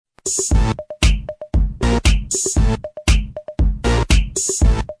The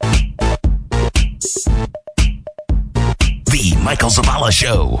Michael Zavala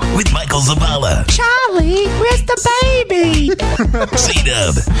Show with Michael Zavala. Charlie, where's the baby?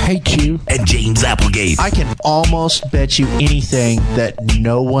 C-Dub. Hate you. And James Applegate. I can almost bet you anything that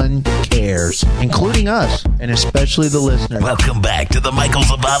no one cares, including us, and especially the listeners. Welcome back to the Michael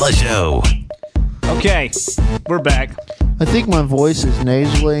Zavala Show. Okay, we're back. I think my voice is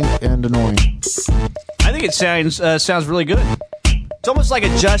nasally and annoying. I think it sounds really good. It's almost like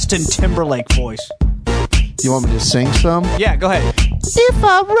a Justin Timberlake voice. You want me to sing some? Yeah, go ahead. If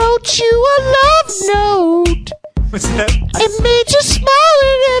I wrote you a love note, What's that? it made you smile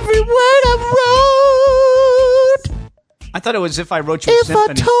at every word I wrote. I thought it was If I Wrote You a If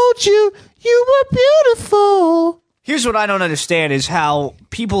Symphony. I told you you were beautiful. Here's what I don't understand is how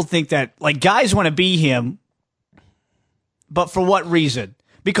people think that, like, guys want to be him, but for what reason?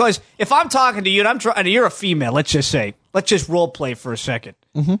 Because if I'm talking to you and you're a female, let's just role play for a second.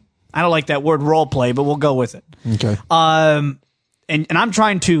 Mm-hmm. I don't like that word role play, but we'll go with it. Okay. And I'm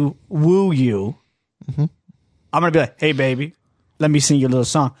trying to woo you. Mm-hmm. I'm going to be like, hey, baby, let me sing you a little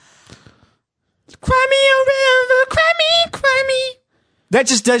song. Cry me a river, cry me. That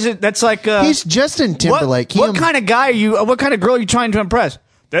just doesn't, that's like... He's Justin Timberlake. What kind of guy are you, what kind of girl are you trying to impress?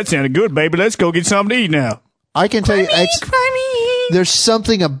 That sounded good, baby. Let's go get something to eat now. I can tell you, Cry me. there's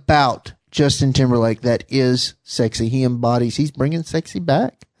something about Justin Timberlake that is sexy. He's bringing sexy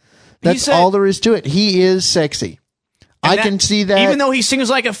back. That's all there is to it. He is sexy. I can see that. Even though he sings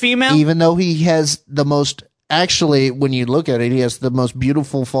like a female? Even though he has the most, actually, when you look at it, he has the most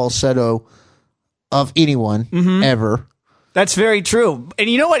beautiful falsetto of anyone ever. That's very true. And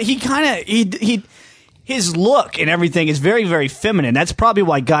you know what? He his look and everything is very, very feminine. That's probably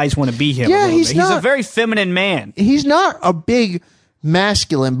why guys want to be him. Yeah, he's a very feminine man. He's not a big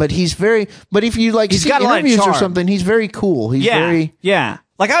masculine, but he's very, but if you like He's see got a lot of interviews or charm. something, he's very cool. He's very... Yeah.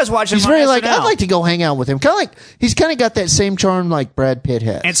 Like I was watching He's him on very like, SNL. I'd like to go hang out with him. Kind of like, he's kind of got that same charm like Brad Pitt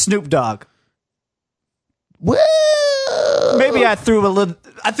has. And Snoop Dogg. Well, Maybe I threw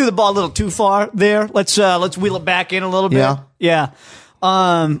the ball a little too far there. Let's wheel it back in a little bit. Yeah.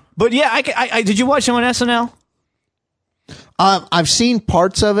 But yeah, I did you watch him on SNL? I've seen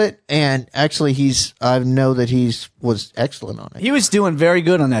parts of it, and actually I know that was excellent on it. He was doing very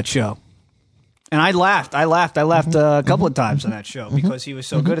good on that show. And I laughed a couple of times on that show because he was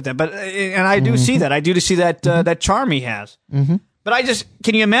so good at that. But and I do see that. I do see that that charm he has. Mm-hmm. But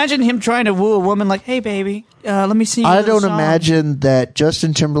can you imagine him trying to woo a woman like, "Hey, baby, let me see." I don't imagine that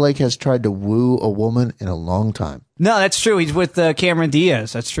Justin Timberlake has tried to woo a woman in a long time. No, that's true. He's with Cameron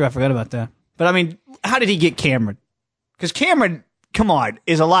Diaz. That's true. I forgot about that. But I mean, how did he get Cameron? Because Cameron, come on,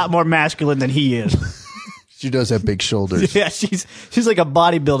 is a lot more masculine than he is. She does have big shoulders. Yeah, she's like a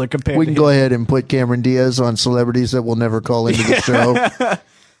bodybuilder compared We to can him. go ahead and put Cameron Diaz on celebrities that will never call into the show.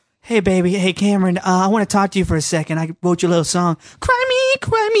 Hey, baby. Hey, Cameron. I want to talk to you for a second. I wrote you a little song. Cry me.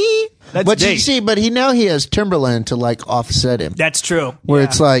 That's But Dave. you see, but he has Timberland to like offset him. That's true. Where Yeah.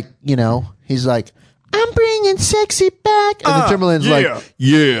 it's like, he's like, I'm bringing sexy back. And the Timberland's like,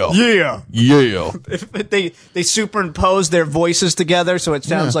 yeah. They superimpose their voices together, so it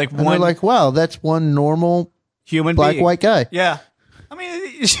sounds like and one they're like, wow, that's one normal human black, being. white guy. Yeah. I mean,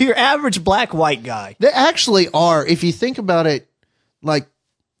 it's your average black, white guy. They actually are, if you think about it, like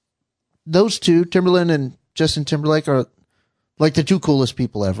those two, Timberland and Justin Timberlake, are like the two coolest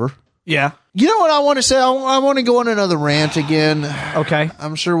people ever. Yeah. You know what I want to say? I want to go on another rant again. Okay.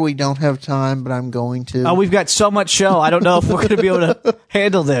 I'm sure we don't have time, but I'm going to. Oh, we've got so much show. I don't know if we're going to be able to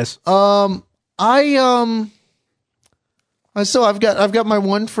handle this. So I've got my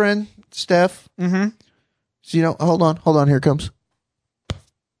one friend, Steph. Mm-hmm. So, hold on, here it comes.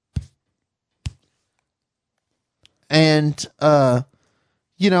 And,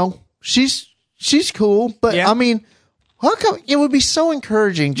 she's cool, but Yeah. I mean, how come it would be so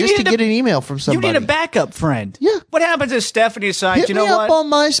encouraging just to get an email from somebody? You need a backup friend. Yeah. What happens if Stephanie decides, Hit you know me what? up on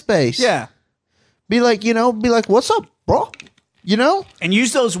MySpace. Yeah. Be like, what's up, bro? And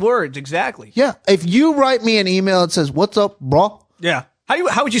use those words, exactly. Yeah. If you write me an email that says, what's up, bro? Yeah.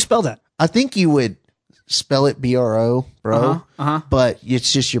 How would you spell that? I think you would spell it BRO, bro. Uh-huh. But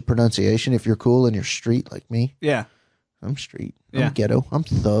it's just your pronunciation. If you're cool and you're street like me, Yeah. I'm street. Yeah. I'm ghetto. I'm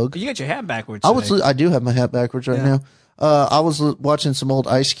thug. You got your hat backwards. I do have my hat backwards right now. I was watching some old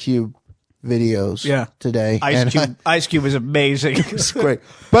Ice Cube videos today. Ice Cube is amazing. It's great.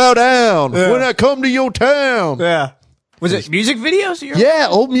 Bow down when I come to your town. Yeah. Was it music videos? Yeah,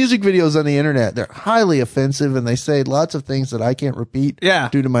 old music videos on the internet. They're highly offensive, and they say lots of things that I can't repeat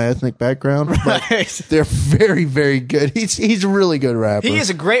due to my ethnic background. Right. But they're very, very good. He's a really good rapper. He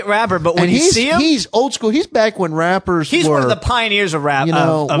is a great rapper, but when you see him... He's old school. He's back when rappers He's one of the pioneers of rap, you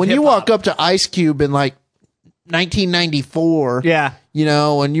know, of when hip-hop. you walk up to Ice Cube in, like, 1994, you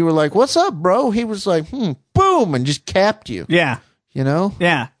know, and you were like, what's up, bro? He was like, boom, and just capped you. Yeah. You know?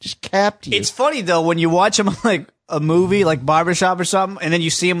 Yeah. Just capped you. It's funny, though, when you watch him on, like, a movie, like Barbershop or something, and then you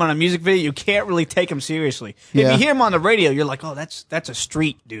see him on a music video, you can't really take him seriously. Yeah. If you hear him on the radio, you're like, oh, that's a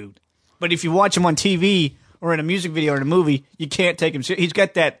street dude. But if you watch him on TV or in a music video or in a movie, you can't take him seriously. He's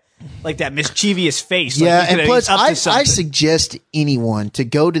got that, like, that mischievous face. Yeah, like and plus, I something. suggest anyone to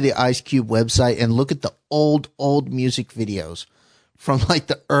go to the Ice Cube website and look at the old music videos from, like,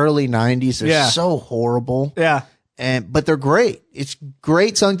 the early 90s. They're so horrible. Yeah. But they're great. It's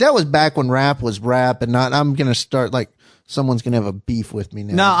great songs. That was back when rap was rap, and not. I'm gonna start like someone's gonna have a beef with me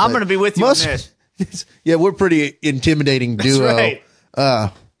now. No, I'm gonna be with you on this. Yeah, we're pretty intimidating duo. That's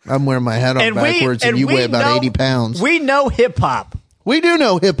right. I'm wearing my hat on backwards, and you weigh about 80 pounds. We know hip hop. We do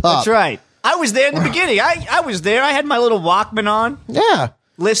know hip hop. That's right. I was there in the beginning. I was there. I had my little Walkman on. Yeah,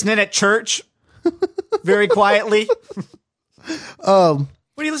 listening at church, very quietly.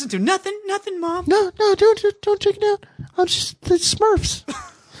 What do you listen to? Nothing, Mom. No, don't check it out. I'm just the Smurfs.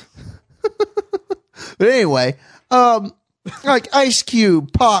 But anyway, like Ice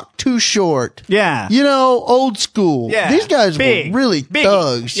Cube, Pac, Too Short. Yeah. You know, old school. Yeah. These guys were really big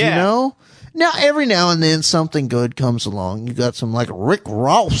thugs, yeah. you know? Now, every now and then something good comes along. You got some like Rick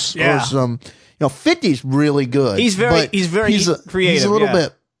Ross or some, 50's really good. He's very creative. He's a little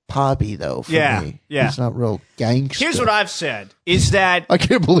bit poppy though for me. Yeah. He's not real gangster. Here's what I've said is that I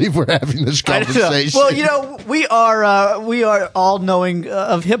can't believe we're having this conversation. Well, we are all knowing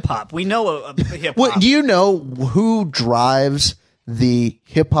of hip hop. We know of hip hop. Well, do you know who drives the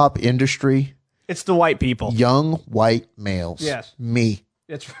hip hop industry? It's the white people. Young white males. Yes. Me.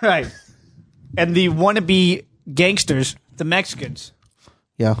 That's right. And the wannabe gangsters, the Mexicans.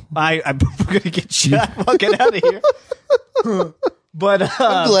 Yeah. I'm going to get shot walking out of here. But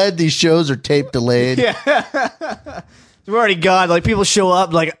I'm glad these shows are tape delayed. Yeah. They're already gone. Like, people show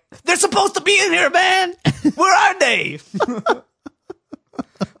up like, they're supposed to be in here, man. Where are they?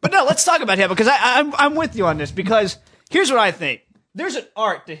 But no, let's talk about hip hop, because I'm with you on this, because here's what I think. There's an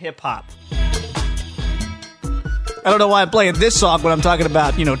art to hip hop. I don't know why I'm playing this song when I'm talking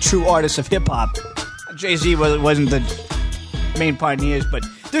about, true artists of hip hop. Jay-Z wasn't the main pioneers, but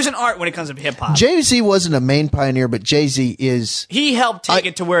there's an art when it comes to hip hop. Jay-Z wasn't a main pioneer, but Jay-Z is. He helped take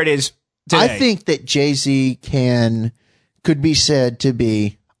it to where it is today. I think that Jay-Z could be said to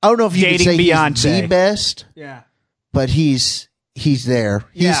be. I don't know if you could say Beyonce. He's the best. Yeah, but he's there.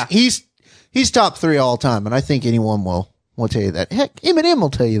 He's top 3 all time, and I think anyone will tell you that. Heck, Eminem will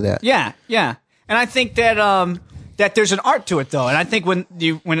tell you that. Yeah, and I think that that there's an art to it, though, and I think when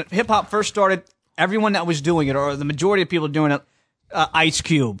hip hop first started, everyone that was doing it, or the majority of people doing it, Ice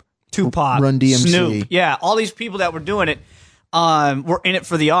Cube, Tupac, Run DMC. Snoop, all these people that were doing it were in it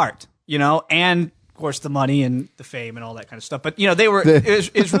for the art, and of course the money and the fame and all that kind of stuff. But they were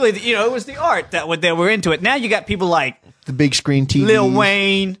it's really it was the art that they were into it. Now you got people like the big screen TV, Lil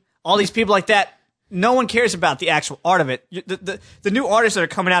Wayne, all these people like that. No one cares about the actual art of it. The new artists that are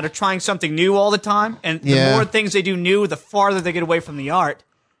coming out are trying something new all the time, and the more things they do new, the farther they get away from the art,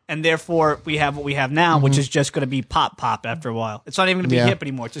 and therefore we have what we have now, which is just going to be pop after a while. It's not even going to be hip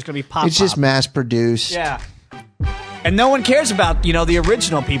anymore. It's just going to be pop. It's just mass produced. Yeah. And no one cares about the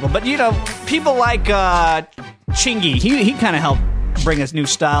original people, but people like Chingy, he kind of helped bring this new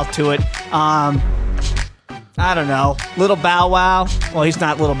style to it. I don't know, Little Bow Wow. Well, he's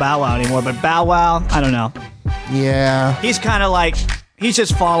not Little Bow Wow anymore, but Bow Wow, I don't know. Yeah, he's kind of like he's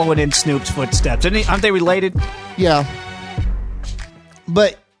just following in Snoop's footsteps. Aren't they related? Yeah,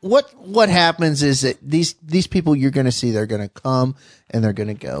 but what happens is that these people you're going to see, they're going to come and they're going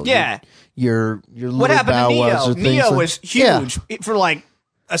to go. Yeah. Your little what happened Bow to Wows Neo? or things Neo like, was huge for like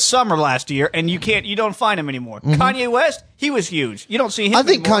a summer last year, and you don't find him anymore. Kanye West, he was huge. You don't see him. I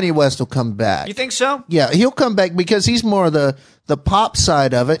think anymore. Kanye West will come back. You think so? Yeah, he'll come back because he's more of the pop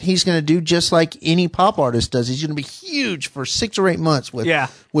side of it. He's going to do just like any pop artist does. He's going to be huge for 6 or 8 months with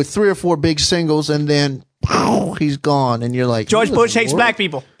 3 or 4 big singles, and then he's gone. And you're like, George Bush hates black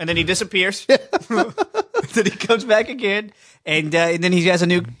people, and then he disappears. Then he comes back again, and then he has a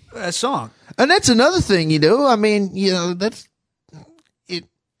new song. And that's another thing, I mean, that's it.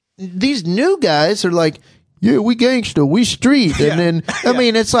 These new guys are like, yeah, we gangster, we street. And then, I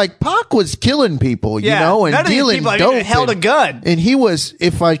mean, it's like Pac was killing people, you know, and dealing dope. Held a gun. And he was,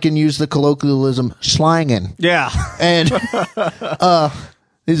 if I can use the colloquialism, slanging. Yeah. And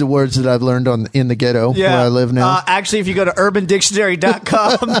these are words that I've learned in the ghetto where I live now. Actually, if you go to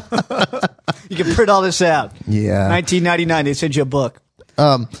urbandictionary.com, you can print all this out. Yeah. 1999, they sent you a book.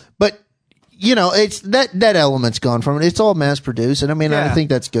 But, you know, it's that element's gone from it. It's all mass produced. And I mean, I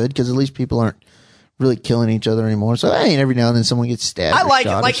think that's good because at least people aren't really killing each other anymore. So I mean, every now and then someone gets stabbed. I like or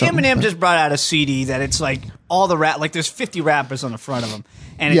it. shot Like or something. Eminem just brought out a CD that it's like all the like there's 50 rappers on the front of them,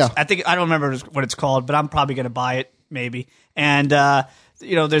 and it's, I don't remember what it's called, but I'm probably gonna buy it maybe. And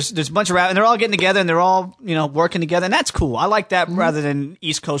you know, there's a bunch of rap, and they're all getting together, and they're all working together, and that's cool. I like that rather than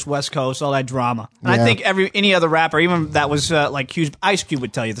East Coast, West Coast, all that drama. And I think any other rapper, even that was like Ice Cube,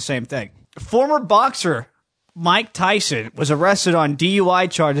 would tell you the same thing. Former boxer Mike Tyson was arrested on DUI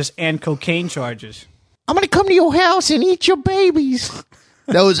charges and cocaine charges. I'm going to come to your house and eat your babies.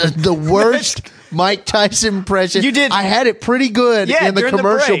 That was the worst Mike Tyson impression. You did. I had it pretty good in the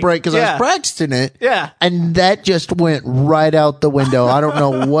commercial break because I was practicing it. Yeah. And that just went right out the window. I don't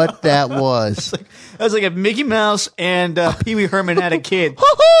know what that was. That was like if Mickey Mouse and Pee Wee Herman had a kid.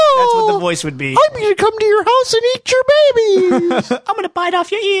 That's what the voice would be. I'm going to come to your house and eat your babies. I'm going to bite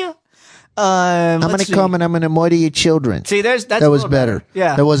off your ear. I'm going to come and I'm going to murder your children. See, that was better.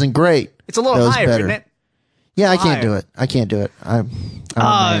 Yeah. That wasn't great. It's a little higher, isn't it? Yeah, I can't do it. I'm a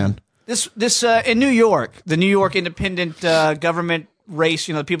man. This in New York, the New York independent government race,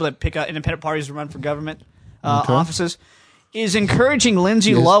 the people that pick out independent parties to run for government offices, is encouraging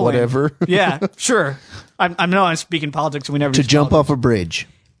Lindsay Lohan. Whatever. Yeah, sure. I know I'm speaking politics, and we never to jump off a bridge.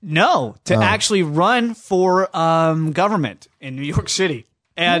 No, to actually run for government in New York City,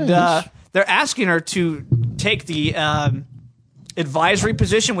 and they're asking her to take the advisory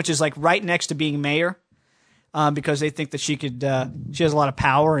position, which is like right next to being mayor. Because they think that she has a lot of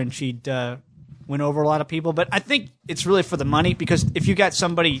power and she'd win over a lot of people. But I think it's really for the money because if you got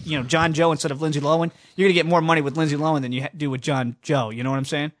somebody, John Joe instead of Lindsay Lohan, you're going to get more money with Lindsay Lohan than you do with John Joe. You know what I'm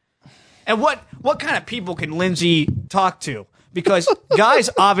saying? And what kind of people can Lindsay talk to? Because guys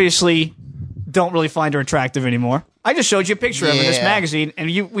obviously don't really find her attractive anymore. I just showed you a picture of her in this magazine, and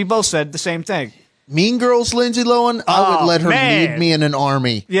we both said the same thing. Mean Girls Lindsay Lohan, I would let her lead me in an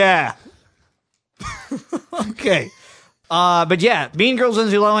army. Yeah. Okay. But yeah, Mean Girls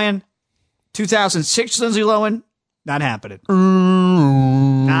Lindsay Lohan, 2006 Lindsay Lohan, not happening.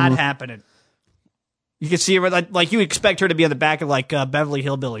 Not happening. You can see her, like you expect her to be on the back of like Beverly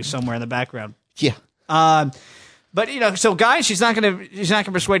Hillbillies somewhere in the background. Yeah. But so guys, she's not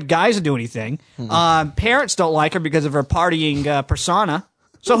gonna persuade guys to do anything. Parents don't like her because of her partying persona.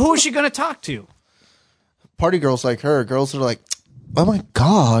 So who is she gonna talk to? Party girls like her, girls that are like, oh my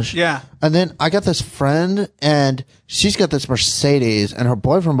gosh. Yeah. And then I got this friend and she's got this Mercedes and her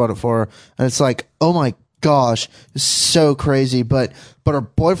boyfriend bought it for her. And it's like, oh my gosh, it's so crazy. But her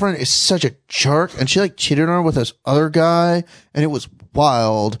boyfriend is such a jerk and she like cheated on her with this other guy and it was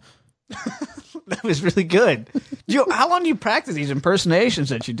wild. That was really good. How long do you practice these impersonations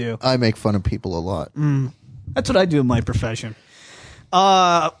that you do? I make fun of people a lot. That's what I do in my profession.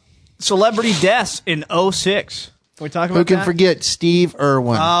 Celebrity deaths in 2006. We talking about Who can forget Steve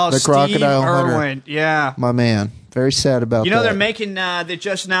Irwin, the crocodile hunter? Yeah, my man. Very sad about that. They're making. They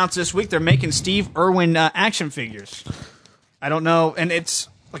just announced this week they're making Steve Irwin action figures. I don't know, and it's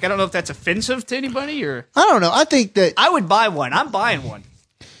like I don't know if that's offensive to anybody or I don't know. I think that I would buy one. I'm buying one.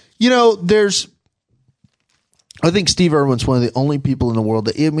 I think Steve Irwin's one of the only people in the world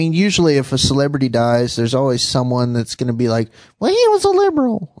that, usually if a celebrity dies, there's always someone that's going to be like, well, he was a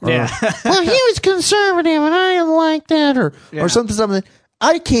liberal. Or, well, he was conservative and I didn't like that or something.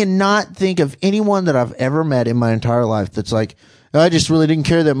 I cannot think of anyone that I've ever met in my entire life that's like, I just really didn't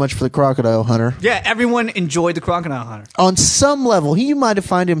care that much for the crocodile hunter. Yeah, everyone enjoyed the crocodile hunter. On some level, you might have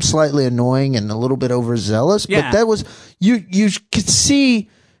found him slightly annoying and a little bit overzealous, but that was, you could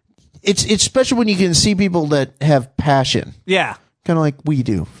see... It's special when you can see people that have passion. Yeah. Kind of like we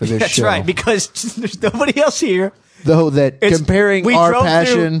do for this show. That's right, because there's nobody else here. Though comparing our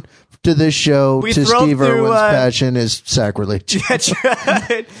passion to this show to Steve Irwin's passion is sacrilege. That's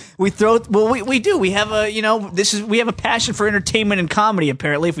right. We do. We have we have a passion for entertainment and comedy,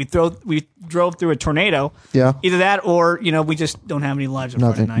 apparently. If we drove through a tornado. Yeah. Either that or, we just don't have any lives on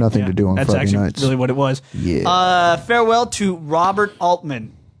Friday night. Nothing to do on Friday nights. That's actually really what it was. Yeah. Farewell to Robert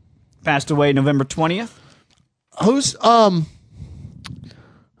Altman. Passed away November 20th. Who's oh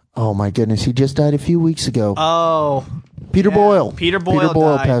my goodness, he just died a few weeks ago. Oh, Peter Boyle. Peter Boyle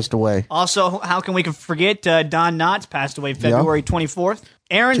died. Passed away. Also, how can we forget Don Knotts passed away February 24th.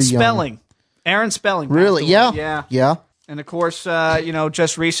 Aaron Spelling Aaron Spelling. Really? Yeah. Yeah. And of course,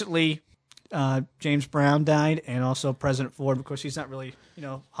 just recently, James Brown died, and also President Ford. Of course, he's not really,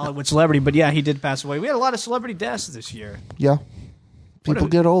 Hollywood celebrity, but yeah, he did pass away. We had a lot of celebrity deaths this year. Yeah. People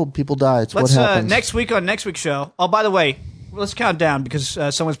get old. People die. It's what happens. Next week on next week's show. Oh, by the way, let's count down because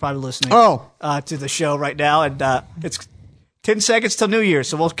someone's probably listening. To the show right now, and it's 10 seconds till New Year,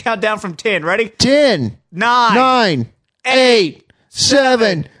 so we'll count down from 10. Ready? 10, 9, 8,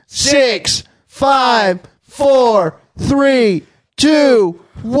 7, 6, 5, 4, 3, 2,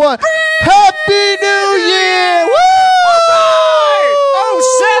 1. Happy New Year! Woo! Oh,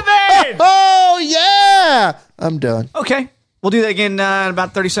 07! Oh, yeah! I'm done. Okay. We'll do that again in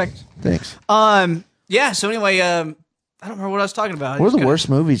about 30 seconds. Thanks. Yeah, so anyway, I don't remember what I was talking about. What are the worst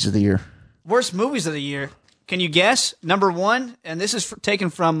movies of the year? Worst movies of the year. Can you guess? Number one, and this is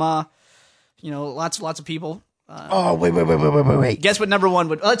taken from, lots of people. Wait. Guess what number one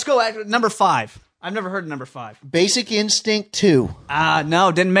would... Let's go number 5. I've never heard of number 5. Basic Instinct 2.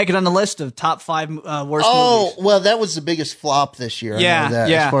 No, didn't make it on the list of top 5 worst movies. Oh, well, that was the biggest flop this year. Yeah, I know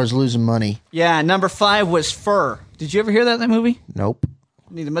that, as far as losing money. Yeah, number 5 was Fur. Did you ever hear that movie? Nope.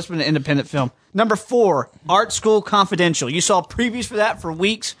 It must have been an independent film. Number 4, Art School Confidential. You saw previews for that for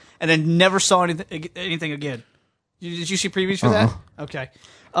weeks and then never saw anything again. Did you see previews for that? Okay.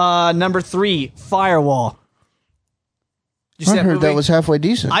 Number 3, Firewall. I heard that was halfway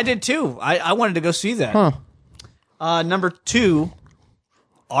decent. I did too. I wanted to go see that. Number 2,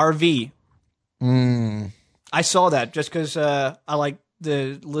 RV. I saw that just because I like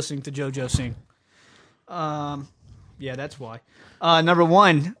listening to JoJo sing. Yeah, that's why. Number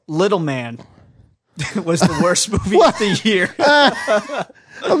 1, Little Man was the worst movie of the year.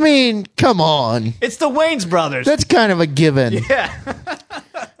 I mean, come on. It's the Wayans brothers. That's kind of a given. Yeah.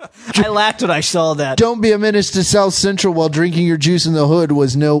 I laughed when I saw that. Don't be a menace to South Central while drinking your juice in the hood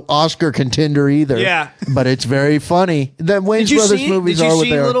was no Oscar contender either. Yeah. But it's very funny. The Wayans brothers movies are what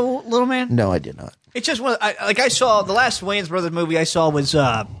they are. Did you see Little Man? No, I did not. It's just one. I saw the last Wayans brothers movie I saw was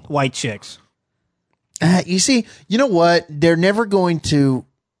White Chicks. You know what? They're never going to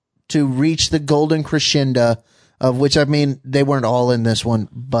reach the golden crescendo of which, I mean, they weren't all in this one,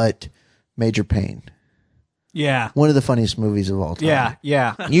 but Major Payne. Yeah. One of the funniest movies of all time.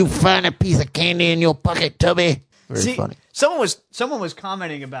 Yeah. You find a piece of candy in your pocket, Tubby. Very funny. Someone was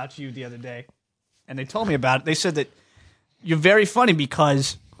commenting about you the other day, and they told me about it. They said that you're very funny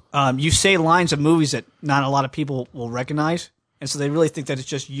because you say lines of movies that not a lot of people will recognize, and so they really think that it's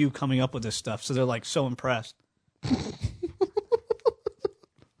just you coming up with this stuff. So they're like so impressed.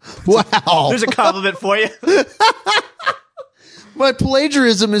 Wow. There's a compliment for you. My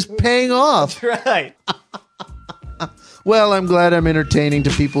plagiarism is paying off. That's right. Well, I'm glad I'm entertaining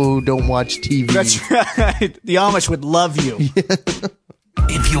to people who don't watch TV. That's right. The Amish would love you.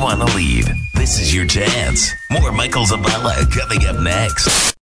 If you want to leave, this is your chance. More Michael Zavala coming up next.